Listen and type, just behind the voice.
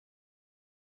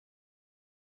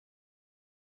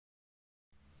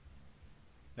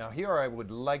Now here I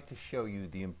would like to show you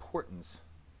the importance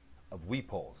of weep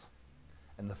holes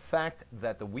and the fact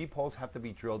that the weep holes have to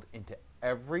be drilled into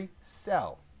every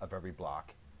cell of every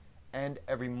block and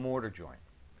every mortar joint.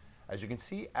 As you can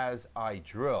see, as I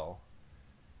drill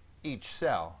each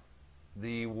cell,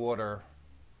 the water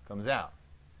comes out.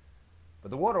 But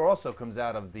the water also comes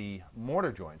out of the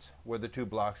mortar joints where the two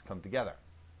blocks come together.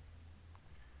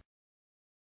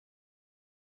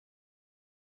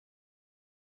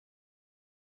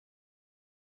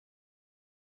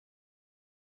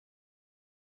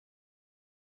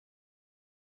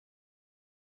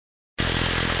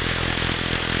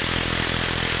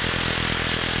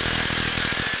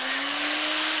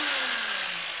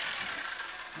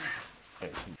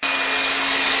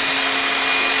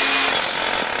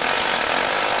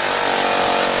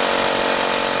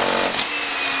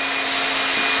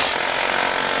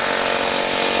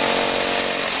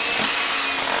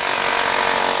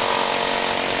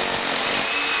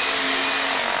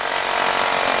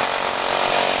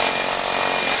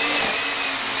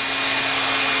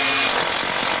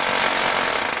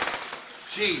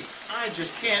 Gee, I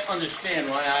just can't understand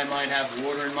why I might have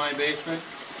water in my basement.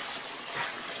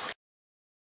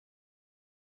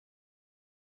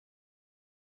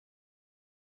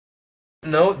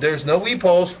 No, there's no weep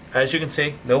holes, as you can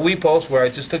see. No weep holes where I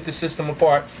just took the system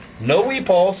apart. No weep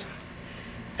holes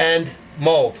and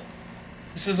mold.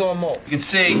 This is all mold. You can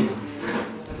see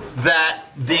that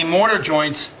the mortar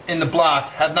joints in the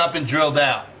block have not been drilled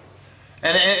out.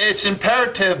 And it's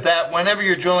imperative that whenever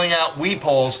you're drilling out weep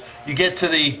holes, you get to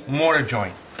the mortar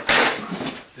joint.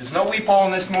 There's no weep hole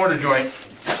in this mortar joint.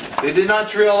 They did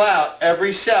not drill out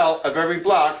every cell of every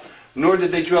block, nor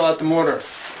did they drill out the mortar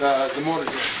joint.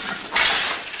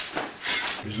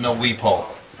 There's no weep hole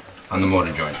on the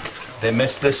mortar joint. They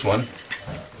missed this one.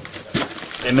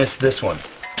 They missed this one.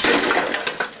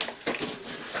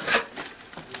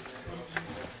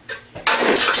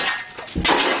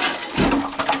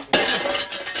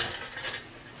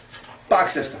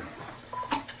 Box system.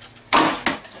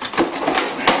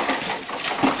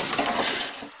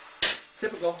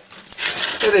 Typical.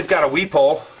 Here they've got a weep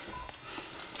hole,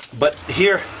 but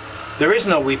here there is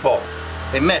no weep hole.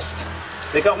 They missed.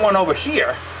 They got one over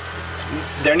here.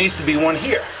 There needs to be one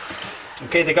here.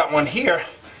 Okay, they got one here,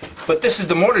 but this is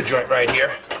the mortar joint right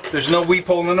here. There's no weep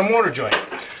hole in the mortar joint.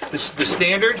 This is the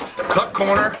standard cut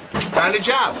corner kind of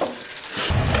job.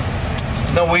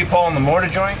 No weep hole in the mortar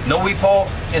joint, no weep hole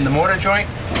in the mortar joint,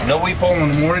 no weep hole in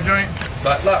the mortar joint,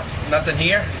 but look, nothing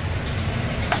here,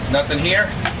 nothing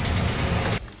here.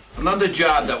 Another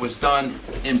job that was done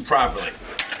improperly.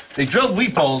 They drilled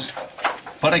weep holes,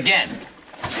 but again,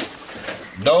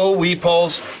 no weep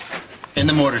holes in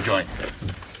the mortar joint.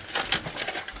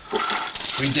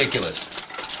 Ridiculous.